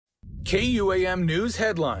KUAM News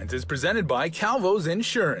Headlines is presented by Calvo's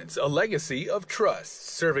Insurance, a legacy of trust,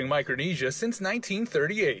 serving Micronesia since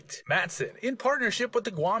 1938. Matson, in partnership with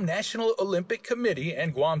the Guam National Olympic Committee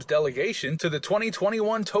and Guam's delegation to the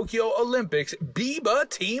 2021 Tokyo Olympics, Biba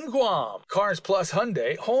Team Guam. Cars Plus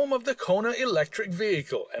Hyundai, home of the Kona electric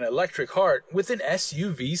vehicle, an electric heart with an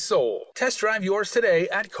SUV soul. Test drive yours today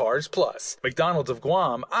at Cars Plus. McDonald's of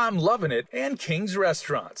Guam, I'm loving it, and King's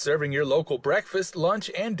Restaurant, serving your local breakfast,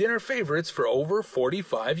 lunch, and dinner favorites for over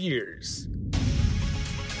 45 years.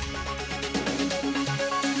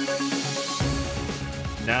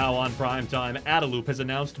 Now on Primetime, Adelup has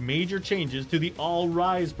announced major changes to the All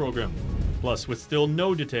Rise program. Plus, with still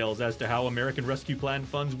no details as to how American Rescue Plan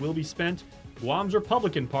funds will be spent, Guam's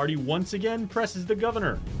Republican Party once again presses the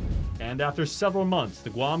governor. And after several months, the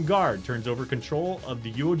Guam Guard turns over control of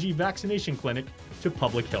the UOG vaccination clinic to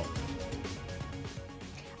public health.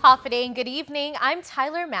 Hafaday and good evening. I'm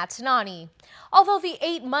Tyler Matanani. Although the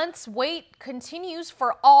 8 months wait continues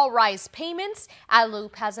for All Rise payments,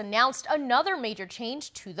 Adelup has announced another major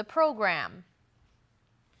change to the program.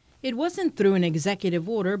 It wasn't through an executive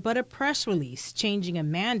order, but a press release changing a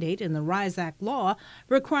mandate in the RISE Act law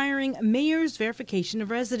requiring mayor's verification of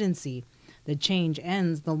residency. The change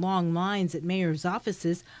ends the long lines at mayor's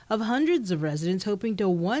offices of hundreds of residents hoping to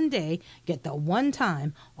one day get the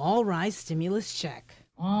one-time All Rise stimulus check.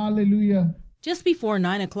 Hallelujah. Just before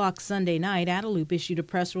 9 o'clock Sunday night, Adelup issued a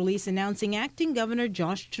press release announcing Acting Governor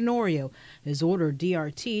Josh Tenorio has ordered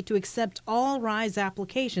DRT to accept all RISE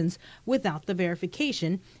applications without the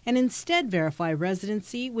verification and instead verify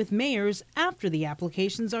residency with mayors after the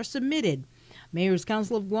applications are submitted. Mayor's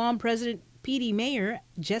Council of Guam President PD Mayor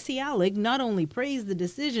Jesse Allig not only praised the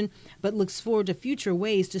decision, but looks forward to future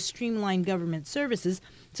ways to streamline government services,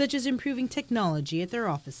 such as improving technology at their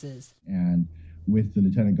offices. And with the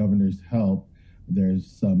Lieutenant Governor's help, there's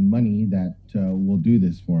some money that will do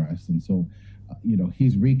this for us. And so,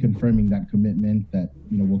 he's reconfirming that commitment that,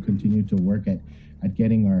 we'll continue to work at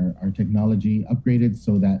getting our technology upgraded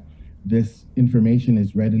so that this information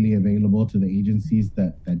is readily available to the agencies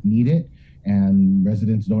that need it, and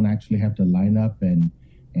residents don't actually have to line up and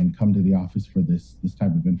come to the office for this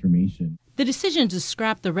type of information. The decision to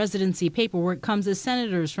scrap the residency paperwork comes as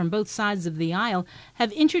senators from both sides of the aisle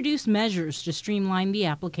have introduced measures to streamline the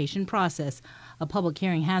application process. A public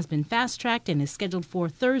hearing has been fast-tracked and is scheduled for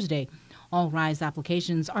Thursday. All RISE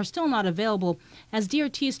applications are still not available as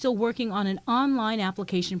DRT is still working on an online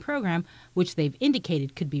application program, which they've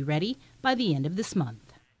indicated could be ready by the end of this month.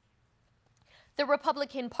 The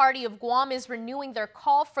Republican Party of Guam is renewing their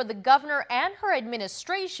call for the governor and her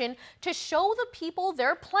administration to show the people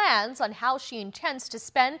their plans on how she intends to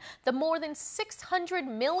spend the more than $600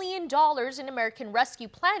 million in American Rescue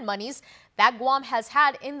Plan monies that Guam has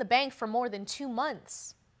had in the bank for more than 2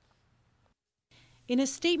 months. In a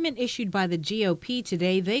statement issued by the GOP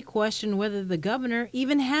today, they question whether the governor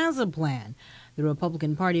even has a plan. The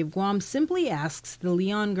Republican Party of Guam simply asks the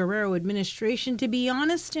Leon Guerrero administration to be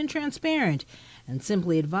honest and transparent and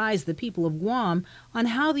simply advise the people of Guam on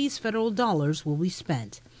how these federal dollars will be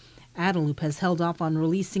spent. Adelup has held off on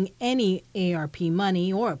releasing any ARP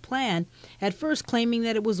money or a plan, at first claiming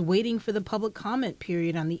that it was waiting for the public comment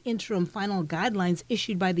period on the interim final guidelines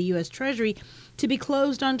issued by the U.S. Treasury to be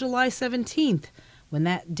closed on July 17th. When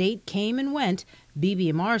that date came and went,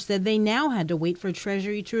 BBMR said they now had to wait for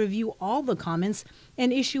Treasury to review all the comments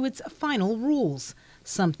and issue its final rules,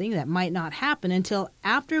 something that might not happen until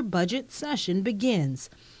after budget session begins.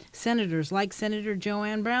 Senators like Senator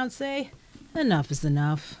Joanne Brown say enough is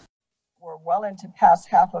enough. We're well into past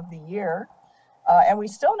half of the year, and we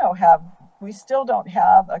still don't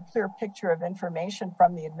have a clear picture of information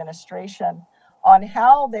from the administration on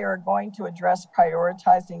how they are going to address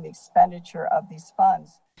prioritizing the expenditure of these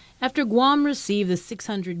funds. After Guam received the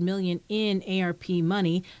 $600 million in ARP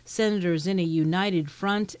money, senators in a united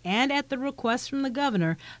front and at the request from the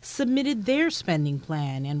governor submitted their spending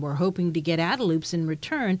plan and were hoping to get Adelup's in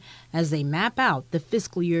return as they map out the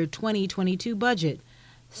fiscal year 2022 budget.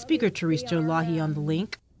 Speaker Teresa Lahi on the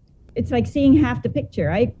link. It's like seeing half the picture.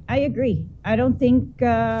 I agree. I don't think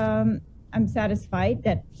I'm satisfied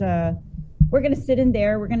that we're going to sit in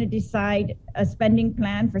there. We're going to decide a spending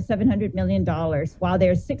plan for $700 million while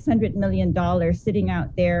there's $600 million sitting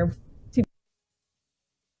out there to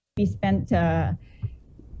be spent,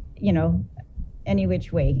 any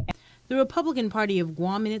which way. The Republican Party of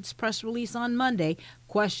Guam, in its press release on Monday,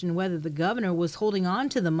 questioned whether the governor was holding on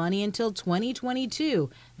to the money until 2022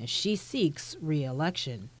 as she seeks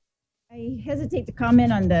re-election. I hesitate to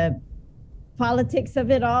comment on the politics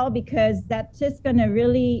of it all because that's just going to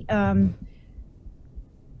really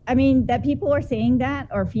I mean, that people are saying that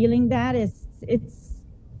or feeling that it's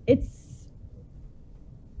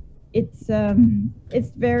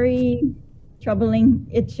very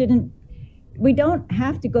troubling. We don't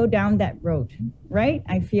have to go down that road, right?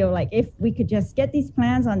 I feel like if we could just get these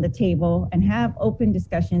plans on the table and have open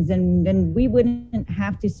discussions, and then we wouldn't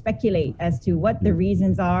have to speculate as to what the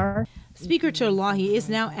reasons are. Speaker Terlahi is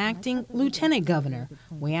now acting lieutenant governor.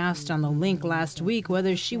 We asked on The Link last week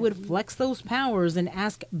whether she would flex those powers and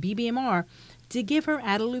ask BBMR to give her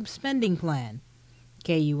Adelup spending plan.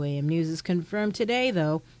 KUAM News has confirmed today,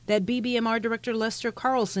 though, that BBMR Director Lester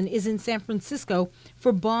Carlson is in San Francisco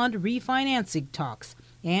for bond refinancing talks,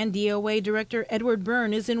 and DOA Director Edward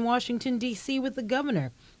Byrne is in Washington, D.C. with the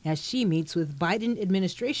governor as she meets with Biden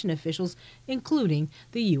administration officials, including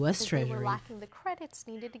the U.S. Treasury. They were lacking the credits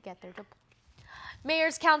needed to get their deployment.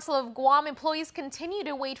 Mayor's Council of Guam employees continue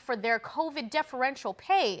to wait for their COVID differential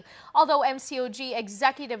pay. Although MCOG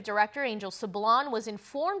Executive Director Angel Sablan was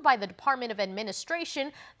informed by the Department of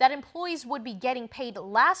Administration that employees would be getting paid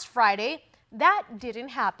last Friday, that didn't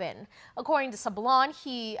happen. According to Sablan,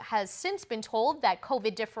 he has since been told that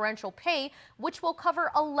COVID differential pay, which will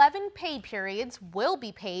cover 11 pay periods, will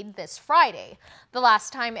be paid this Friday. The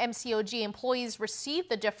last time MCOG employees received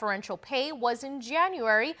the differential pay was in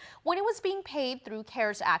January, when it was being paid through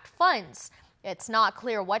CARES Act funds. It's not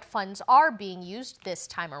clear what funds are being used this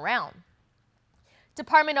time around.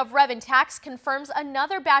 Department of Rev and Tax confirms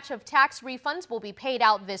another batch of tax refunds will be paid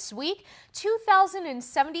out this week.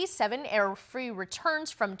 2,077 error-free returns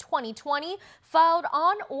from 2020 filed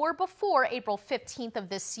on or before April 15th of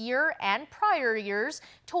this year and prior years,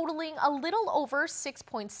 totaling a little over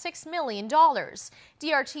 $6.6 million.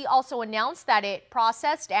 DRT also announced that it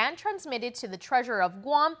processed and transmitted to the Treasurer of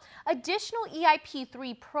Guam additional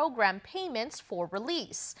EIP-3 program payments for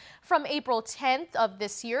release. From April 10th of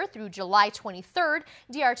this year through July 23rd,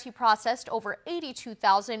 DRT processed over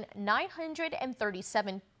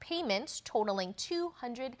 82,937 payments totaling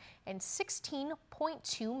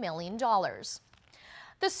 $216.2 million.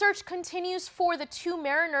 The search continues for the two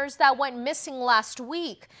mariners that went missing last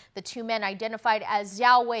week. The two men, identified as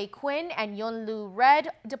Xiao Wei Quinn and Yunlu Red,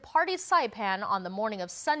 departed Saipan on the morning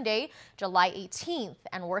of Sunday, July 18th,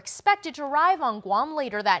 and were expected to arrive on Guam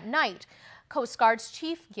later that night. Coast Guard's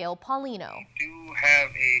Chief Gail Paulino. We do have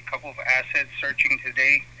a couple of assets searching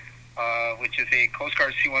today, which is a Coast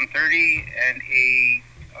Guard C-130 and a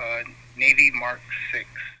Navy Mark 6.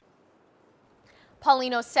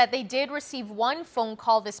 Paulino said they did receive one phone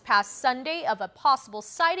call this past Sunday of a possible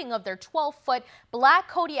sighting of their 12-foot black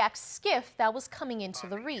Kodiak skiff that was coming into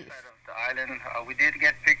the reef. The island, we did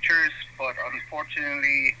get pictures, but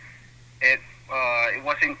unfortunately, it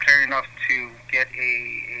wasn't clear enough to get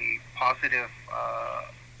a positive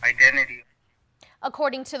identity.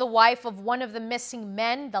 According to the wife of one of the missing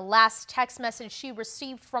men, the last text message she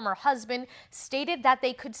received from her husband stated that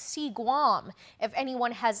they could see Guam. If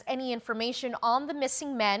anyone has any information on the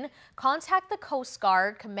missing men, contact the Coast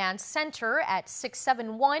Guard Command Center at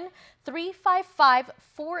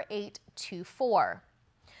 671-355-4824.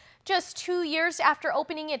 Just 2 years after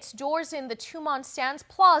opening its doors in the Tumon Sands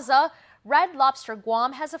Plaza, Red Lobster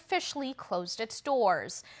Guam has officially closed its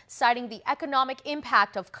doors. Citing the economic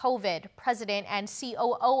impact of COVID, President and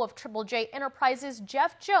COO of Triple J Enterprises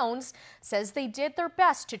Jeff Jones says they did their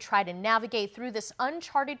best to try to navigate through this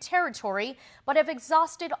uncharted territory, but have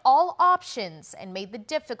exhausted all options and made the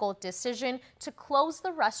difficult decision to close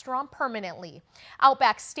the restaurant permanently.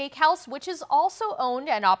 Outback Steakhouse, which is also owned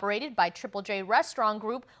and operated by Triple J Restaurant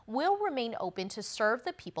Group, will remain open to serve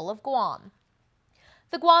the people of Guam.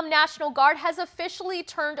 The Guam National Guard has officially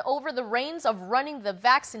turned over the reins of running the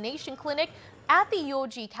vaccination clinic at the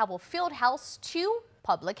UOG Cabell Fieldhouse to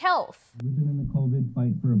public health. We've been in the COVID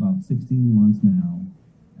fight for about 16 months now.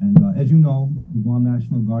 And as you know, the Guam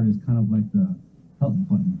National Guard is kind of like the help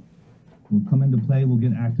button. We'll come into play, we'll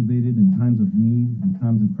get activated in times of need, in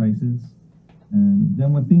times of crisis. And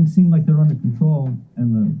then when things seem like they're under control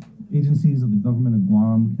and the agencies of the government of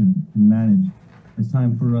Guam can manage, it's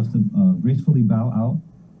time for us to gracefully bow out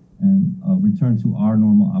and return to our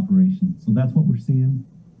normal operation. So that's what we're seeing.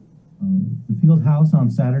 The field house on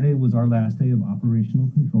Saturday was our last day of operational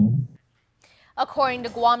control. According to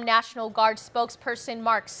Guam National Guard spokesperson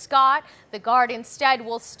Mark Scott, the Guard instead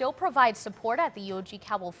will still provide support at the UOG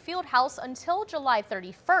Cabell Fieldhouse until July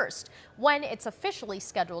 31st, when it's officially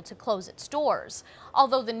scheduled to close its doors.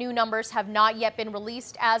 Although the new numbers have not yet been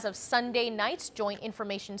released as of Sunday night's Joint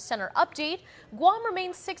Information Center update, Guam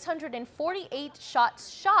remains 648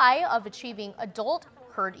 shots shy of achieving adult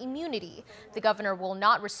herd immunity. The governor will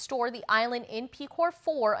not restore the island in PCOR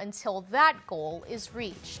 4 until that goal is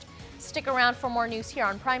reached. Stick around for more news here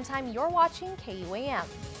on Primetime. You're watching KUAM.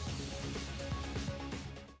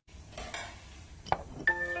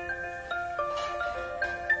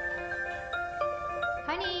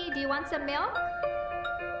 Honey, do you want some milk?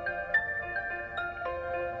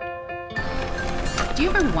 Do you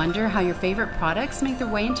ever wonder how your favorite products make their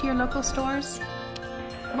way into your local stores?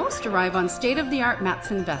 Most arrive on state-of-the-art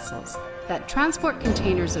Matson vessels that transport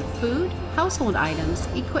containers of food, household items,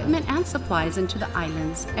 equipment, and supplies into the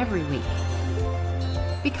islands every week.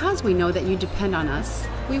 Because we know that you depend on us,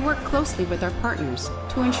 we work closely with our partners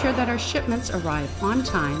to ensure that our shipments arrive on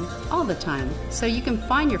time, all the time, so you can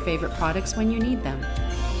find your favorite products when you need them.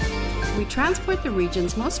 We transport the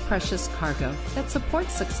region's most precious cargo that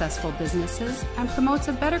supports successful businesses and promotes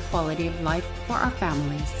a better quality of life for our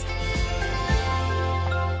families.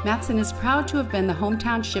 Matson is proud to have been the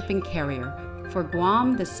hometown shipping carrier for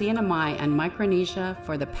Guam, the CNMI, and Micronesia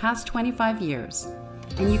for the past 25 years,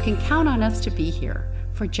 and you can count on us to be here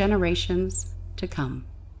for generations to come.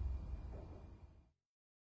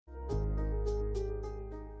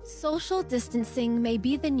 Social distancing may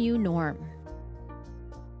be the new norm,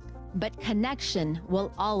 but connection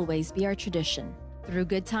will always be our tradition. Through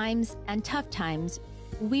good times and tough times,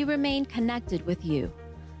 we remain connected with you.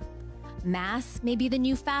 Masks may be the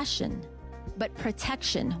new fashion, but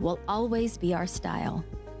protection will always be our style.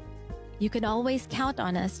 You can always count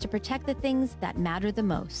on us to protect the things that matter the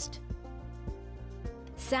most.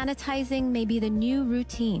 Sanitizing may be the new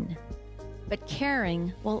routine, but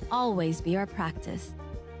caring will always be our practice.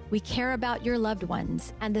 We care about your loved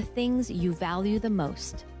ones and the things you value the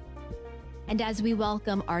most. And as we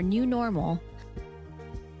welcome our new normal,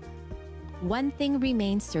 one thing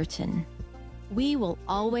remains certain: we will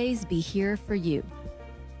always be here for you.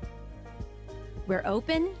 We're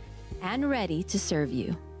open and ready to serve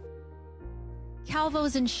you.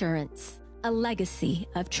 Calvo's Insurance, a legacy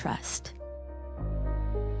of trust.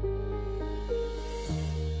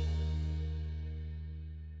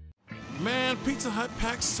 Man, Pizza Hut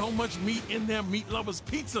packs so much meat in their Meat Lovers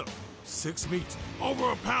Pizza. 6 meats, over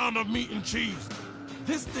a pound of meat and cheese.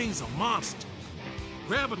 This thing's a monster.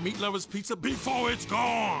 Grab a Meat Lovers Pizza before it's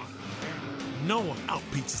gone. No one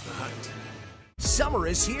out-pizzas the Hut. Summer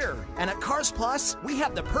is here, and at Cars Plus, we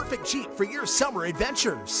have the perfect Jeep for your summer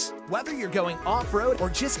adventures. Whether you're going off-road or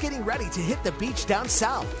just getting ready to hit the beach down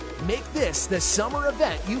south, make this the summer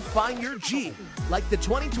event you find your Jeep. Like the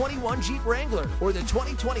 2021 Jeep Wrangler or the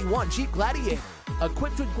 2021 Jeep Gladiator.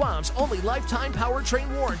 Equipped with Guam's only lifetime powertrain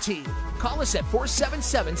warranty. Call us at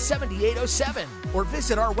 477-7807 or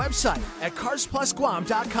visit our website at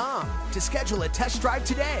carsplusguam.com to schedule a test drive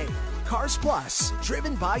today. Cars Plus,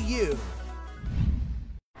 driven by you.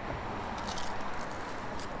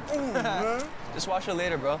 Just wash it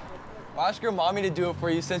later, bro. Or ask your mommy to do it for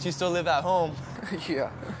you since you still live at home.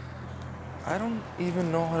 Yeah. I don't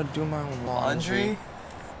even know how to do my own laundry.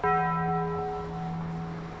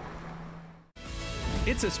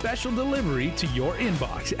 It's a special delivery to your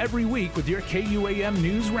inbox every week with your KUAM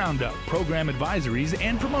News Roundup, program advisories,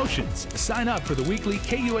 and promotions. Sign up for the weekly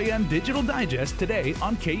KUAM Digital Digest today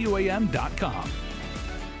on KUAM.com.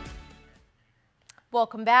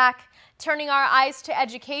 Welcome back. Turning our eyes to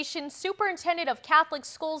education, Superintendent of Catholic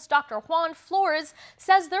Schools Dr. Juan Flores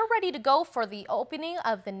says they're ready to go for the opening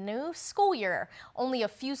of the new school year. Only a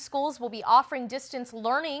few schools will be offering distance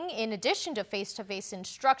learning in addition to face-to-face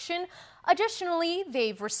instruction. Additionally,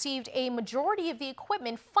 they've received a majority of the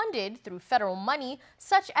equipment funded through federal money,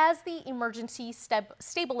 such as the emergency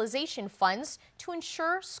stabilization funds, to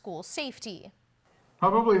ensure school safety.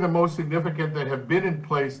 Probably the most significant that have been in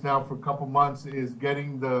place now for a couple months is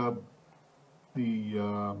getting the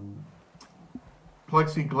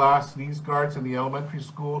plexiglass sneeze guards in the elementary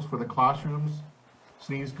schools for the classrooms,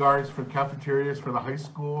 sneeze guards for cafeterias for the high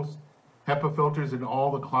schools, HEPA filters in all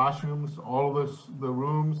the classrooms. All of the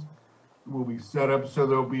rooms will be set up so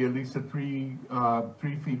there'll be at least a 3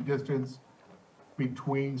 feet distance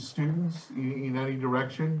between students in any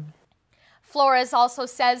direction. Flores also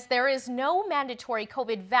says there is no mandatory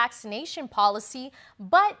COVID vaccination policy,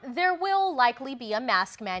 but there will likely be a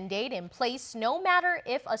mask mandate in place no matter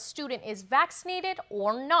if a student is vaccinated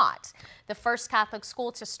or not. The first Catholic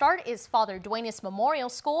school to start is Father Duenas Memorial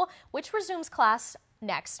School, which resumes class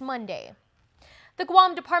next Monday. The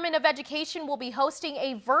Guam Department of Education will be hosting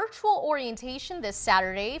a virtual orientation this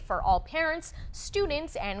Saturday for all parents,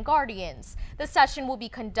 students, and guardians. The session will be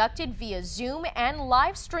conducted via Zoom and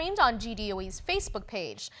live streamed on GDOE's Facebook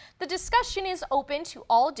page. The discussion is open to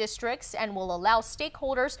all districts and will allow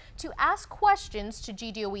stakeholders to ask questions to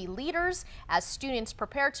GDOE leaders as students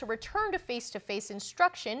prepare to return to face-to-face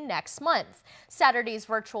instruction next month. Saturday's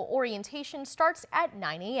virtual orientation starts at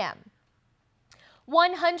 9 a.m.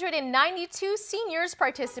 192 seniors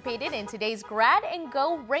participated in today's Grad and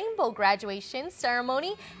Go Rainbow graduation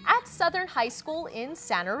ceremony at Southern High School in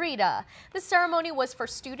Santa Rita. The ceremony was for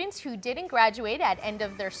students who didn't graduate at end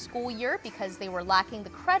of their school year because they were lacking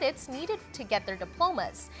the credits needed to get their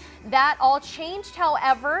diplomas. That all changed,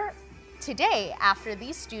 however, today after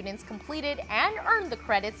these students completed and earned the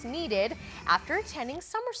credits needed after attending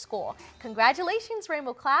summer school. Congratulations,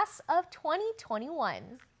 Rainbow Class of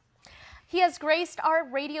 2021. He has graced our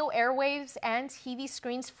radio airwaves and TV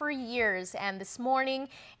screens for years, and this morning,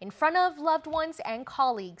 in front of loved ones and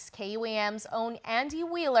colleagues, KUAM's own Andy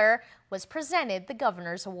Wheeler was presented the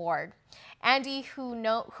Governor's Award. Andy,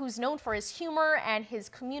 who's known for his humor and his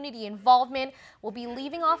community involvement, will be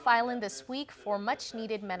leaving off island this week for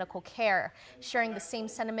much-needed medical care. Sharing the same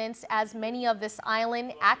sentiments as many of this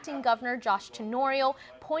island, Acting Governor Josh Tenorio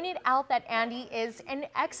pointed out that Andy is an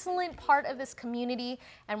excellent part of this community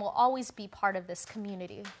and will always be part of this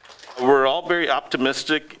community. We're all very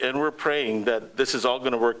optimistic, and we're praying that this is all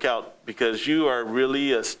going to work out because you are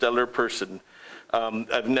really a stellar person.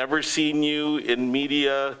 I've never seen you in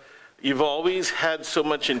media. You've always had so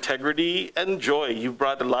much integrity and joy. You've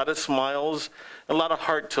brought a lot of smiles, a lot of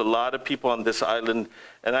heart to a lot of people on this island.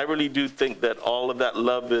 And I really do think that all of that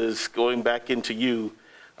love is going back into you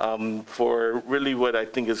for really what I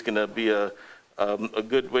think is going to be a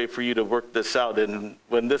good way for you to work this out. And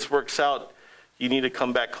when this works out, you need to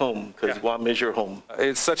come back home because Guam is your home.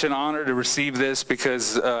 It's such an honor to receive this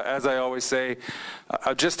because, as I always say,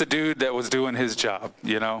 I'm just a dude that was doing his job,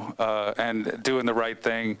 you know, and doing the right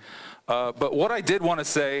thing. But what I did want to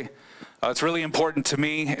say, it's really important to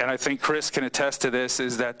me, and I think Chris can attest to this,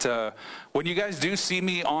 is that when you guys do see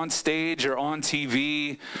me on stage or on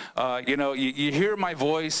TV, you know, you hear my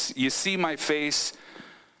voice, you see my face,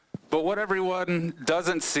 but what everyone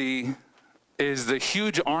doesn't see is the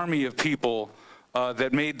huge army of people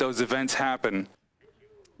that made those events happen.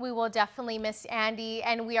 We will definitely miss Andy,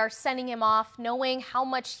 and we are sending him off knowing how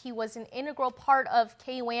much he was an integral part of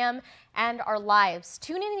KUAM and our lives.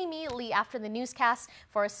 Tune in immediately after the newscast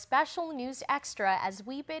for a special news extra as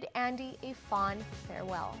we bid Andy a fond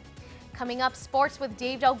farewell. Coming up, sports with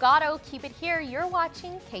Dave Delgado. Keep it here. You're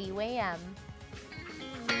watching KUAM.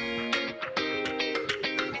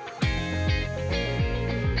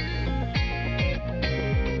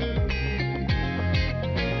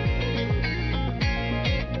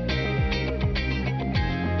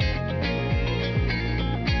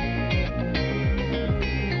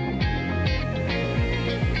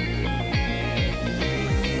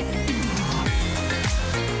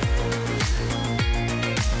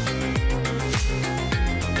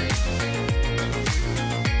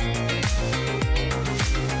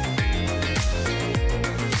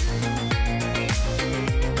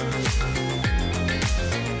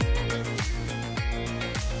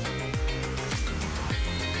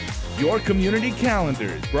 Your community calendar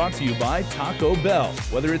is brought to you by Taco Bell.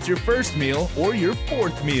 Whether it's your first meal or your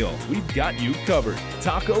fourth meal, we've got you covered.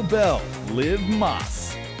 Taco Bell, live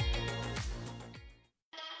Mas.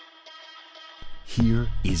 Here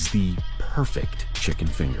is the perfect chicken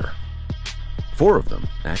finger. 4 of them,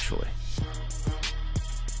 actually.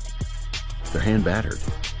 They're hand battered.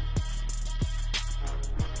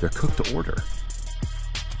 They're cooked to order.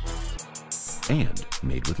 And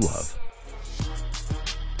made with love.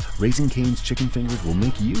 Raising Cane's chicken fingers will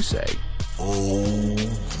make you say, "Oh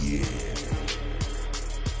yeah."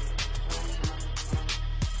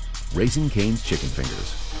 Raising Cane's chicken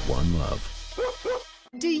fingers, one love.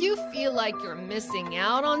 Do you feel like you're missing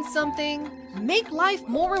out on something? Make life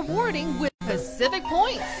more rewarding with Pacific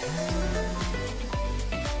Points.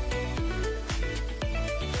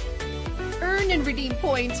 Earn and redeem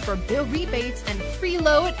points for bill rebates and free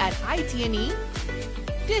load at IT&E,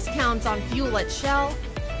 discounts on fuel at Shell,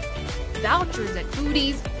 vouchers at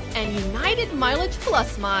Foodies, and United Mileage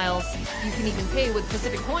Plus miles. You can even pay with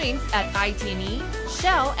Pacific Points at IT&E,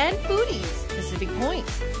 Shell, and Foodies. Pacific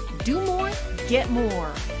Points. Do more, get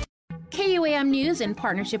more. KUAM News, in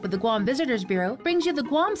partnership with the Guam Visitors Bureau, brings you the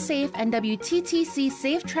Guam Safe and WTTC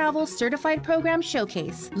Safe Travel Certified Program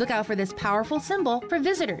Showcase. Look out for this powerful symbol for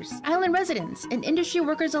visitors, island residents, and industry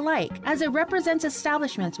workers alike, as it represents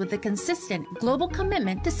establishments with a consistent global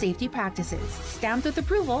commitment to safety practices. Stamped with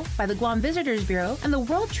approval by the Guam Visitors Bureau and the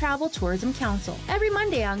World Travel Tourism Council. Every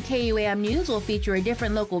Monday on KUAM News will feature a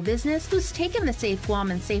different local business who's taken the Safe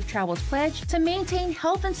Guam and Safe Travels pledge to maintain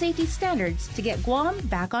health and safety standards to get Guam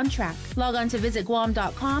back on track. Log on to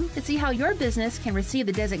visitguam.com to see how your business can receive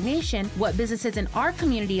the designation, what businesses in our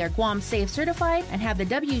community are Guam Safe certified, and have the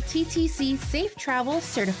WTTC Safe Travel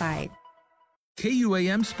certified.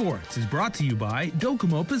 KUAM Sports is brought to you by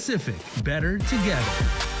Docomo Pacific. Better together.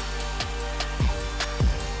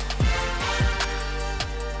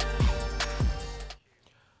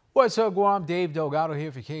 What's up, Guam? Dave Delgado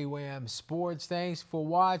here for KUAM Sports. Thanks for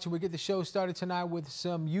watching. We get the show started tonight with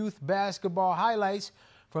some youth basketball highlights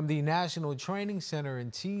from the National Training Center in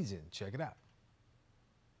Teason. Check it out.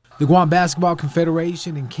 The Guam Basketball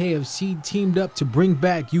Confederation and KFC teamed up to bring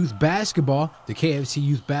back youth basketball. The KFC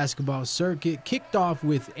Youth Basketball Circuit kicked off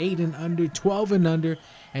with 8 and under, 12 and under,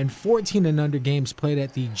 and 14 and under games played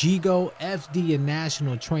at the GIGO, FD, and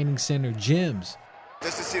National Training Center gyms.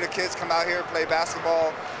 Just to see the kids come out here, play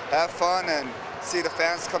basketball, have fun, and see the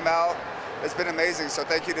fans come out, it's been amazing. So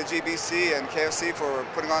thank you to GBC and KFC for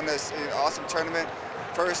putting on this awesome tournament.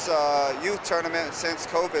 First youth tournament since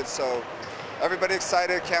COVID, so everybody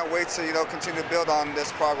excited, can't wait to continue to build on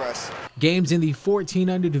this progress. Games in the 14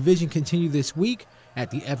 under division continue this week at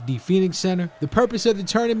the FD Phoenix Center. The purpose of the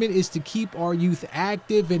tournament is to keep our youth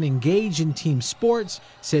active and engaged in team sports,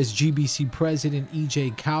 says GBC President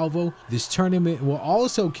EJ Calvo. This tournament will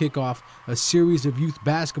also kick off a series of youth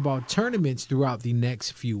basketball tournaments throughout the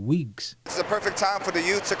next few weeks. It's the perfect time for the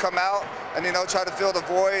youth to come out and try to fill the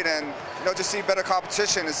void and just see better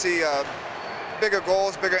competition and see bigger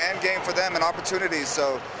goals, bigger end game for them and opportunities.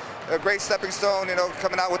 So a great stepping stone,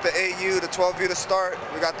 coming out with the 8U, the 12U to start.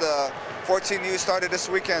 We got the 14U started this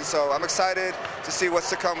weekend, so I'm excited to see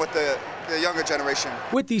what's to come with the younger generation.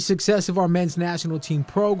 With the success of our men's national team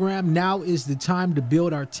program, now is the time to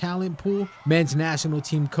build our talent pool. Men's national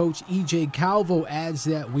team coach EJ Calvo adds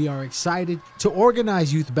that we are excited to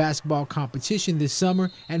organize youth basketball competition this summer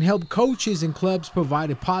and help coaches and clubs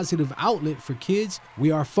provide a positive outlet for kids.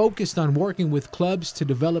 We are focused on working with clubs to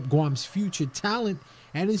develop Guam's future talent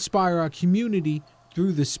and inspire our community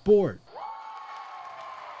through the sport.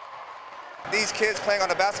 These kids playing on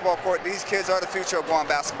the basketball court, these kids are the future of Guam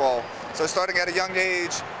basketball. So starting at a young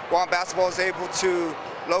age, Guam basketball is able to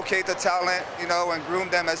locate the talent, and groom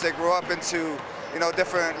them as they grow up into,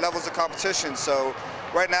 different levels of competition. So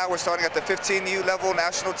right now we're starting at the 15U level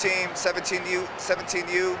national team,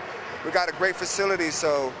 17U. We got a great facility,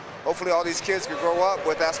 so hopefully all these kids can grow up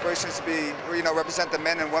with aspirations to be, represent the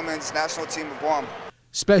men and women's national team of Guam.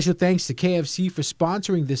 Special thanks to KFC for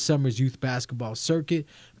sponsoring this summer's youth basketball circuit.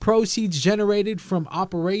 Proceeds generated from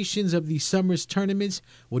operations of the summer's tournaments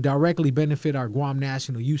will directly benefit our Guam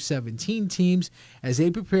National U17 teams as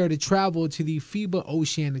they prepare to travel to the FIBA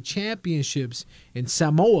Oceania Championships in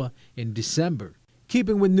Samoa in December.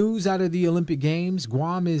 Keeping with news out of the Olympic Games,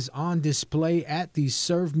 Guam is on display at the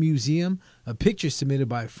Surf Museum. A picture submitted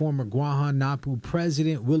by former Guahan Napu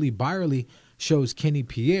President Willie Byerly shows Kenny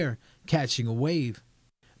Pierre catching a wave.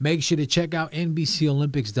 Make sure to check out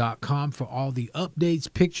NBCOlympics.com for all the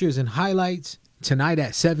updates, pictures, and highlights. Tonight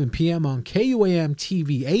at 7 p.m. on KUAM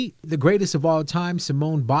TV 8, the greatest of all time,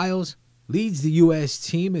 Simone Biles, leads the U.S.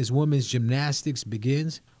 team as women's gymnastics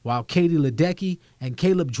begins, while Katie Ledecky and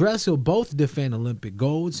Caleb Dressel both defend Olympic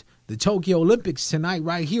golds. The Tokyo Olympics tonight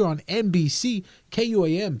right here on NBC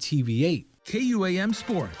KUAM TV 8. KUAM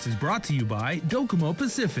Sports is brought to you by Docomo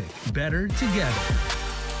Pacific. Better together.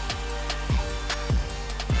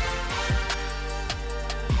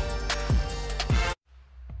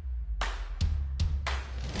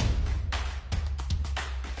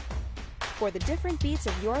 For the different beats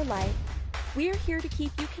of your life, we're here to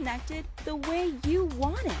keep you connected the way you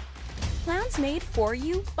want it. Plans made for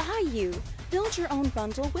you, by you. Build your own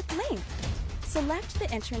bundle with Link. Select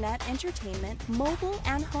the internet, entertainment, mobile,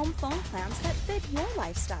 and home phone plans that fit your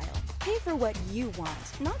lifestyle. Pay for what you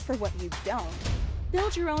want, not for what you don't.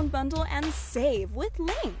 Build your own bundle and save with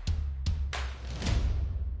Link.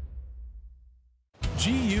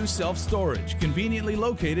 GU Self-Storage, conveniently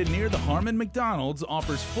located near the Harmon McDonald's,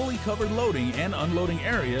 offers fully covered loading and unloading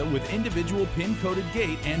area with individual pin-coded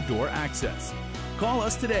gate and door access. Call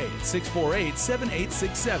us today at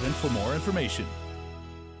 648-7867 for more information.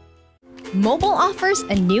 Mobile offers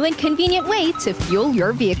a new and convenient way to fuel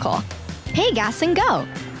your vehicle. Pay gas and go.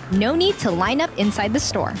 No need to line up inside the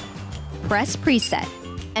store. Press Preset.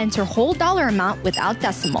 Enter whole dollar amount without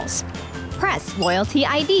decimals. Press Loyalty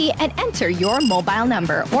ID and enter your mobile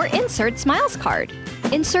number or insert Smiles card.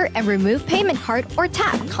 Insert and remove payment card or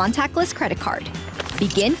tap contactless credit card.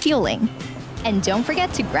 Begin fueling. And don't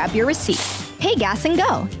forget to grab your receipt. Pay gas and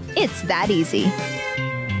go. It's that easy.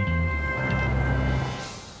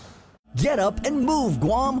 Get up and move,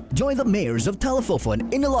 Guam! Join the mayors of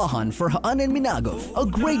Talafofon, Inilahan for Haan and Minagov, a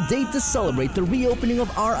great day to celebrate the reopening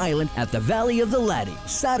of our island at the Valley of the Ladi,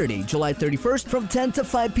 Saturday, July 31st from 10 to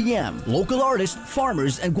 5 p.m. Local artists,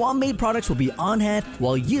 farmers, and Guam-made products will be on hand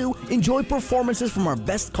while you enjoy performances from our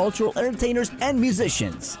best cultural entertainers and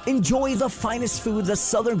musicians. Enjoy the finest food that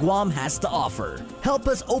Southern Guam has to offer. Help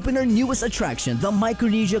us open our newest attraction, the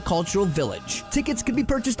Micronesia Cultural Village. Tickets can be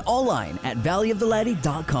purchased online at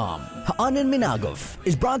valleyoftheLadi.com. Haan and Minagov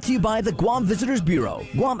is brought to you by the Guam Visitors Bureau,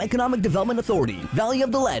 Guam Economic Development Authority, Valley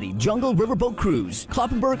of the Ladi, Jungle Riverboat Cruise,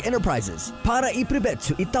 Kloppenburg Enterprises, Para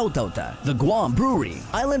Ipribetsu Itautauta, the Guam Brewery,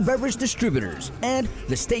 Island Beverage Distributors, and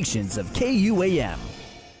the stations of KUAM.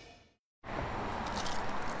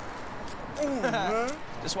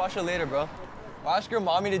 Just wash it later, bro. Ask your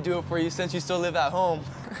mommy to do it for you since you still live at home.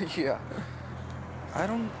 Yeah. I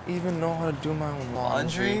don't even know how to do my own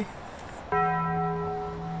laundry.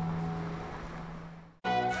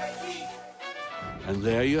 And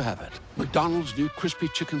there you have it, McDonald's new crispy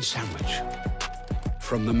chicken sandwich.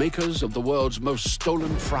 From the makers of the world's most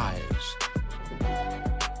stolen fries.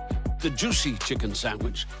 The juicy chicken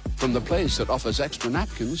sandwich from the place that offers extra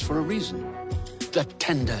napkins for a reason. The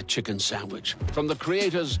tender chicken sandwich from the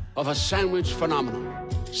creators of a sandwich phenomenon.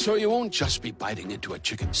 So you won't just be biting into a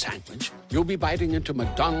chicken sandwich, you'll be biting into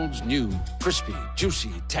McDonald's new crispy,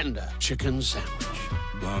 juicy, tender chicken sandwich.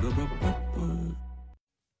 Ba-da-ba-ba-ba.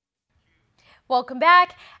 Welcome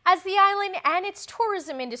back. As the island and its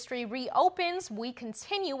tourism industry reopens, we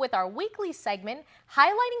continue with our weekly segment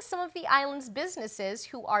highlighting some of the island's businesses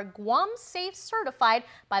who are Guam Safe certified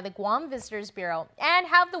by the Guam Visitors Bureau and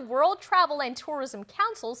have the World Travel and Tourism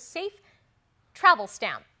Council's Safe Travel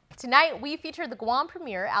Stamp. Tonight, we feature the Guam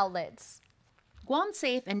Premier outlets. Guam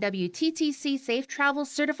Safe and WTTC Safe Travel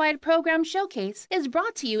Certified Program Showcase is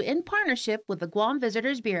brought to you in partnership with the Guam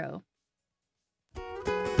Visitors Bureau.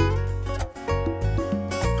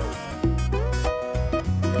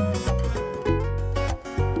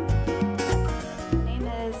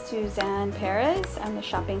 Suzanne Perez. I'm the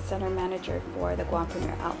shopping center manager for the Guam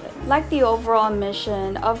Premier Outlet. Like the overall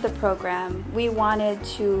mission of the program, we wanted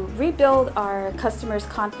to rebuild our customers'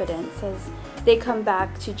 confidence as they come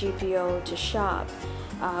back to GPO to shop.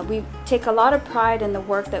 We take a lot of pride in the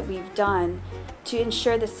work that we've done to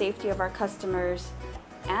ensure the safety of our customers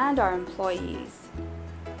and our employees,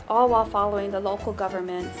 all while following the local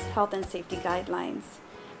government's health and safety guidelines.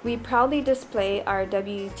 We proudly display our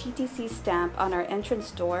WTTC stamp on our entrance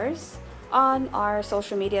doors, on our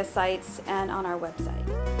social media sites, and on our website.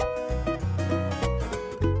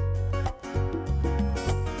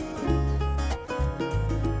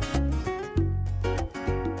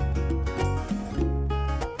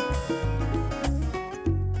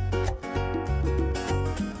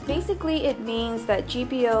 Basically, it means that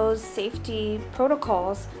GPO's safety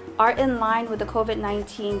protocols are in line with the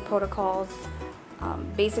COVID-19 protocols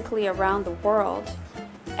basically around the world,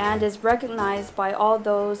 and is recognized by all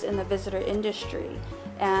those in the visitor industry.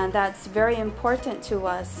 And that's very important to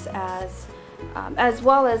us as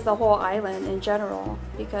well as the whole island in general,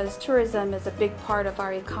 because tourism is a big part of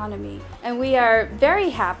our economy. And we are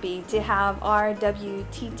very happy to have our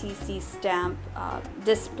WTTC stamp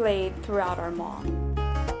displayed throughout our mall.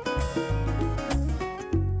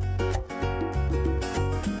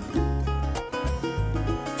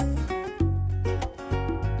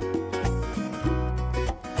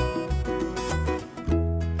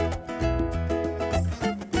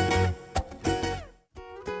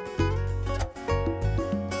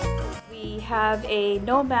 Have a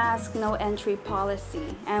no mask, no entry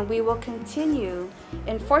policy, and we will continue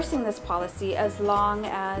enforcing this policy as long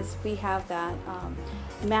as we have that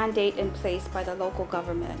mandate in place by the local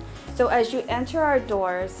government. So as you enter our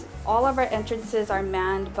doors, all of our entrances are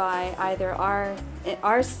manned by either our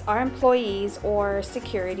employees or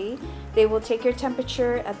security. They will take your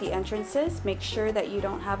temperature at the entrances, make sure that you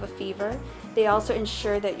don't have a fever. They also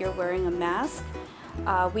ensure that you're wearing a mask.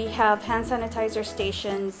 We have hand sanitizer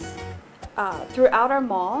stations throughout our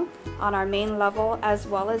mall, on our main level, as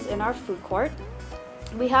well as in our food court.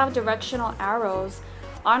 We have directional arrows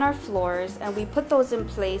on our floors, and we put those in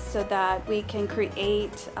place so that we can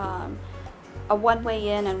create a one-way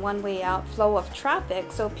in and one-way out flow of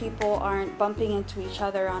traffic so people aren't bumping into each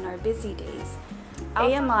other on our busy days.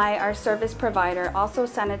 AMI, our service provider, also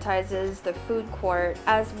sanitizes the food court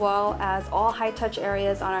as well as all high-touch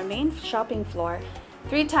areas on our main shopping floor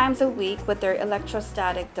 3 times a week with their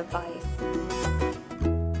electrostatic device.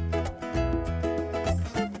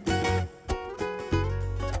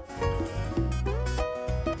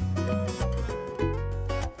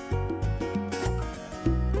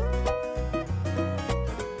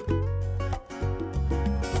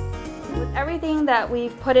 Everything that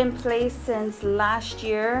we've put in place since last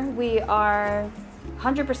year, we are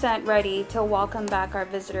 100% ready to welcome back our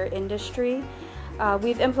visitor industry.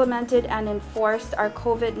 We've implemented and enforced our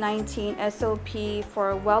COVID-19 SOP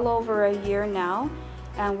for well over a year now,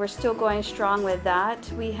 and we're still going strong with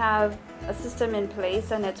that. We have a system in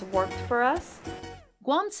place and it's worked for us.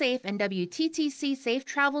 Guam Safe and WTTC Safe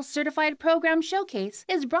Travel Certified Program Showcase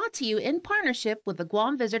is brought to you in partnership with the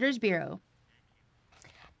Guam Visitors Bureau.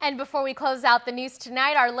 And before we close out the news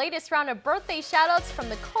tonight, our latest round of birthday shoutouts from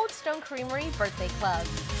the Cold Stone Creamery Birthday Club.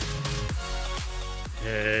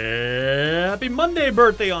 Happy Monday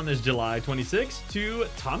birthday on this July 26th to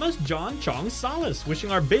Thomas John Chong Salas,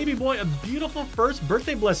 wishing our baby boy a beautiful first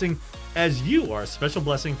birthday blessing, as you are a special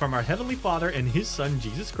blessing from our Heavenly Father and His Son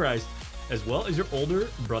Jesus Christ, as well as your older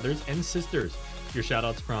brothers and sisters. Your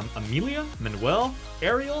shoutouts from Amelia, Manuel,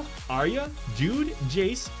 Ariel, Arya, Jude,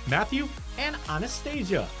 Jace, Matthew, and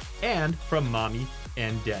Anastasia, and from Mommy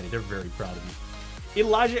and Daddy. They're very proud of you.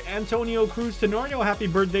 Elijah Antonio Cruz Tenorio, happy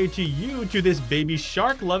birthday to you, to this baby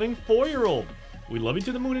shark-loving 4-year-old. We love you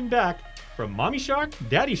to the moon and back. From Mommy Shark,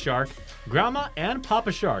 Daddy Shark, Grandma, and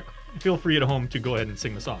Papa Shark. Feel free at home to go ahead and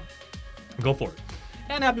sing the song. Go for it.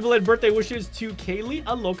 And happy belated birthday wishes to Kaylee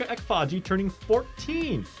Aloka Ekfaji, turning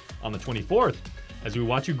 14 on the 24th. As we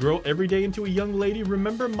watch you grow every day into a young lady,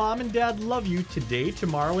 remember Mom and Dad love you today,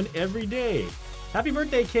 tomorrow, and every day. Happy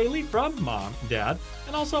birthday, Kaylee, from Mom, Dad,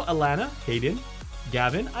 and also Alana, Hayden,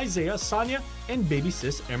 Gavin, Isaiah, Sonia, and baby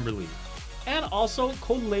sis Emberly. And also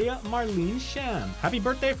Kolea Marlene Sham. Happy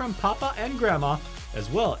birthday from Papa and Grandma, as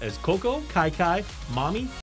well as Coco, Kai Kai, Mommy,